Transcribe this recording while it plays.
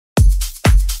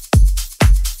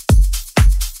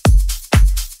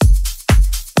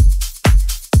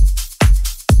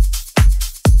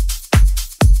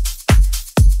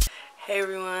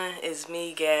it's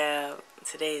me, Gab.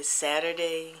 Today is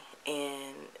Saturday,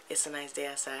 and it's a nice day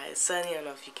outside. It's sunny. I don't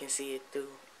know if you can see it through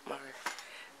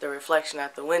the reflection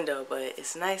out the window, but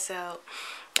it's nice out.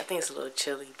 I think it's a little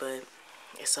chilly, but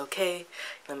it's okay.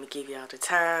 Let me give y'all the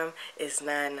time. It's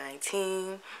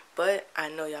 9:19, but I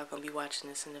know y'all gonna be watching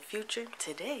this in the future.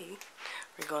 Today,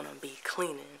 we're gonna be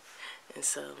cleaning, and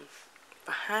so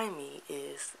behind me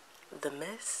is the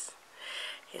mess.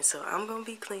 And so I'm gonna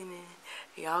be cleaning.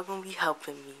 Y'all gonna be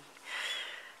helping me.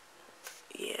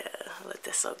 Yeah, let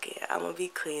that soak in. I'm gonna be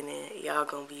cleaning. Y'all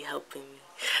gonna be helping me.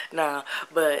 Nah,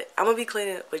 but I'm gonna be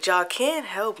cleaning. But y'all can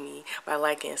help me by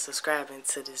liking and subscribing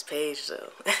to this page,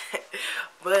 though.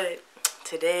 But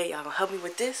today, y'all gonna help me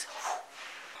with this.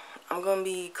 I'm gonna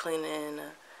be cleaning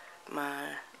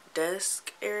my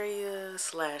desk area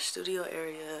 / studio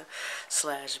area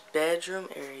 / bedroom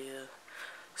area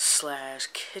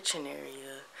 / kitchen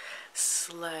area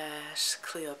 /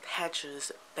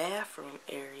 Cleopatra's bathroom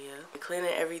area.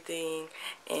 Cleaning everything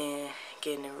and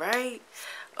getting it right.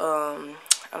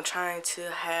 I'm trying to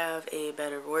have a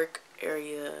better work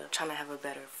area, trying to have a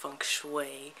better feng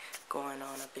shui going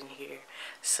on up in here.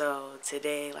 So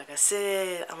today, like I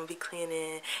said, I'm gonna be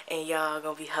cleaning and y'all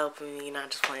gonna be helping me,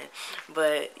 not just playing.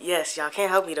 But yes, y'all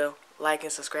can't help me though. Like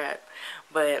and subscribe.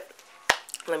 But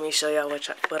let me show y'all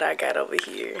what I got over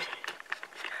here.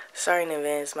 Sorry in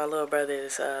advance, my little brother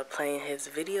is playing his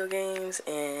video games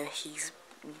and he's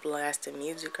blasting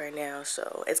music right now,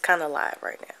 so it's kind of live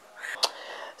right now.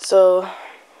 So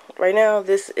right now,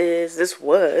 this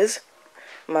was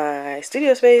my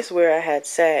studio space where I had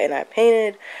sat and I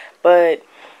painted, but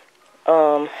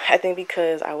I think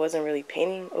because I wasn't really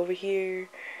painting over here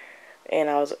and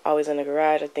I was always in the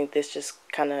garage, I think this just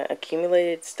kind of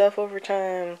accumulated stuff over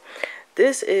time.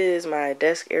 This is my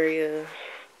desk area,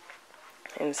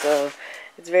 and so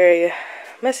it's very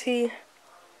messy.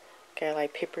 Got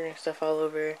like paper and stuff all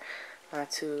over. My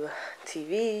two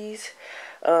TVs.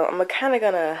 I'm kind of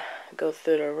gonna go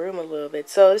through the room a little bit.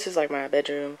 So this is like my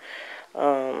bedroom.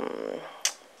 My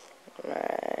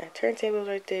turntables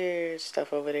right there.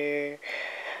 Stuff over there.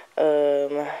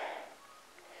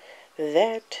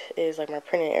 That is like my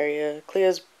printing area.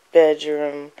 Cleo's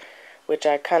bedroom, which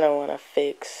I kind of want to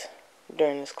fix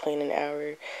during this cleaning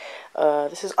hour.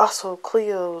 This is also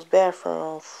Cleo's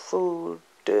bathroom, food,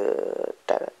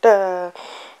 my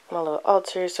little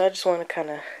altar. So I just want to kind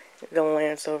of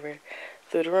glance over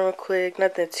through the room real quick.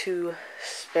 Nothing too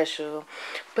special,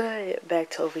 but back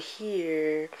to over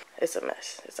here. It's a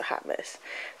mess. It's a hot mess.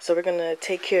 So we're gonna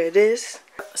take care of this.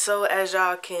 So as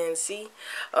y'all can see,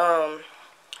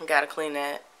 gotta clean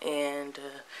that and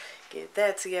get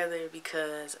that together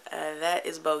because that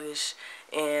is bogus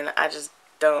and I just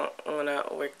don't want to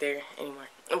work there anymore.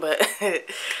 But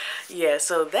yeah,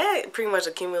 so that pretty much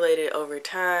accumulated over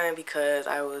time because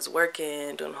I was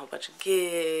working, doing a whole bunch of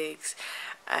gigs.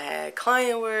 I had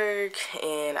client work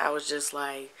and I was just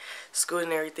like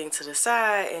scooting everything to the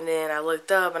side, and then I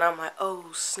looked up and I'm like,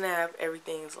 oh snap,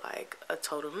 everything's like a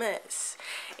total mess.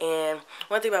 And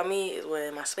one thing about me is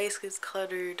when my space gets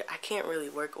cluttered, I can't really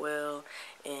work well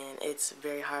and it's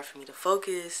very hard for me to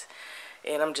focus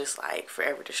and I'm just like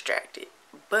forever distracted.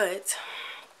 But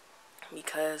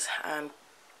because I'm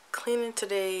cleaning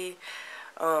today,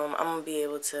 I'm gonna be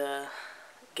able to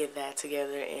get that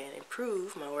together and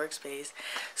improve my workspace.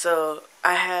 So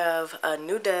I have a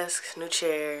new desk, new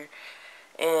chair,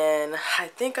 and I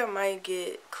think I might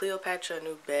get Cleopatra a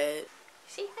new bed.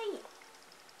 Say hi.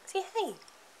 Say hi.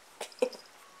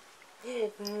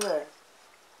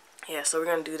 Yeah, so we're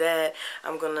gonna do that.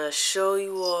 I'm gonna show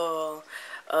you all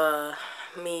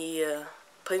me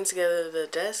putting together the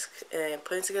desk and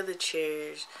putting together the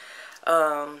chairs.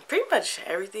 Pretty much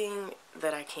everything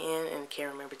that I can and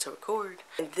can't remember to record.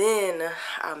 And then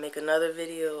I'll make another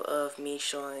video of me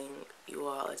showing you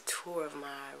all a tour of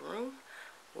my room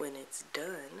when it's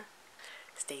done.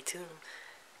 Stay tuned.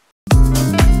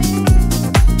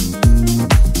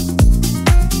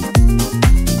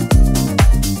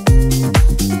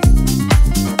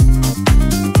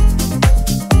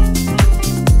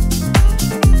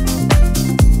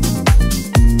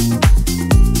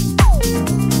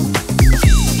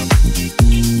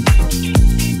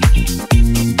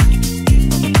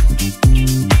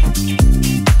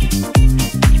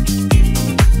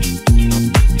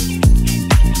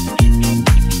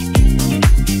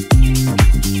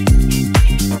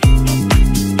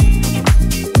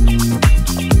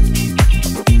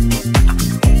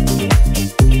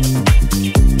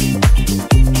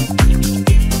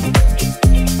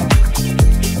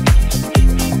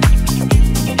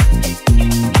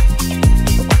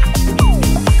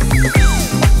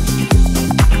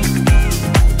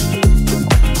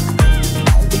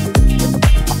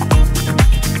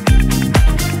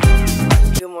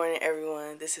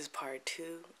 part 2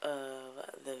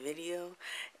 of the video,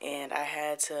 and I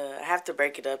have to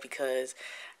break it up because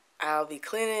I'll be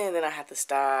cleaning and then I have to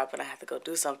stop and I have to go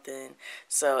do something.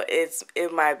 So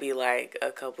it might be like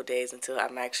a couple days until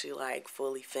I'm actually like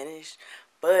fully finished.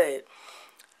 But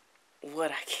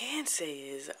what I can say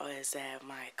is that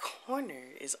my corner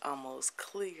is almost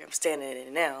clear. I'm standing in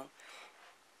it now.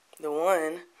 The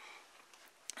one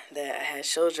that I had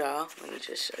showed y'all. Let me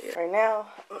just show you. Right now,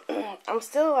 I'm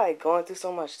still like going through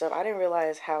so much stuff. I didn't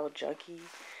realize how junky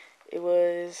it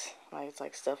was. Like it's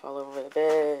like stuff all over the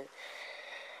bed.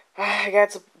 I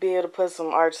got to be able to put some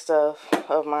art stuff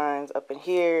of mine up in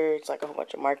here. It's like a whole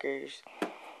bunch of markers,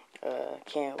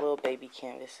 little baby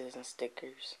canvases and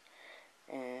stickers,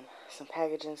 and some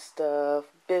packaging stuff,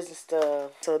 business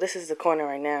stuff. So this is the corner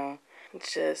right now.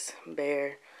 It's just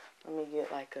bare. Let me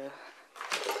get like a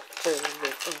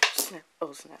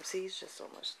oh snap. See, it's just so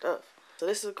much stuff. So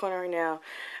this is the corner right now.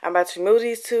 I'm about to remove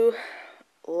these two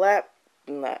not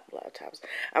laptops.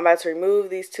 I'm about to remove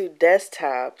these two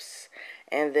desktops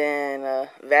and then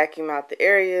vacuum out the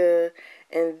area,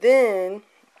 and then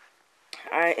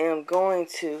I am going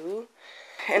to,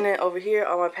 and then over here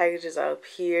all my packages are up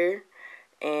here,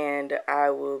 and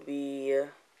I will be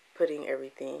putting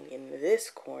everything in this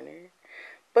corner.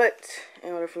 But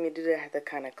in order for me to do that, I have to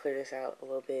kind of clear this out a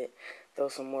little bit, throw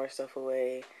some more stuff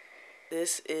away.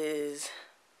 This is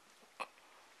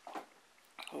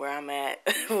where I'm at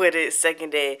with it, second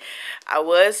day. I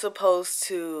was supposed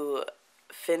to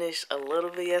finish a little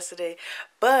bit yesterday,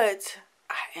 but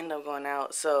I ended up going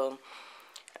out. So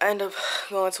I ended up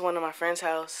going to one of my friend's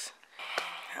house.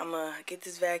 I'm gonna get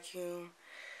this vacuum,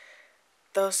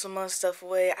 throw some more stuff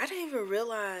away. I didn't even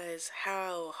realize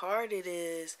how hard it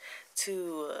is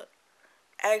to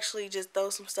actually just throw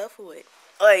some stuff away.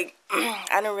 Like,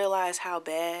 I didn't realize how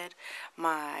bad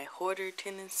my hoarder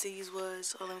tendencies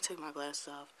was. Oh, let me take my glasses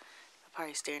off. I'm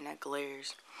probably staring at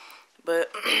glares.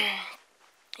 But,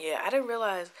 yeah, I didn't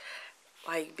realize,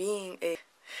 like, being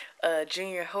a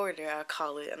junior hoarder, I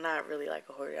call it. I'm not really like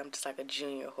a hoarder. I'm just like a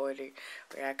junior hoarder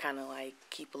where I kind of, like,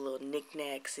 keep a little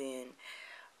knickknacks in.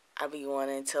 I be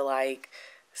wanting to, like,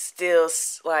 still,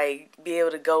 like, be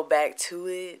able to go back to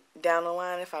it down the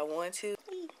line if I want to.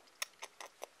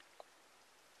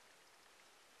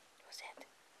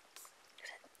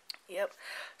 Yep.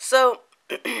 So,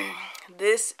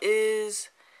 this is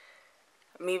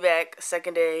me back,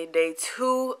 second day, day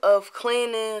 2 of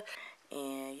cleaning.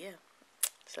 And, yeah.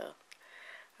 So,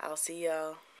 I'll see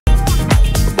y'all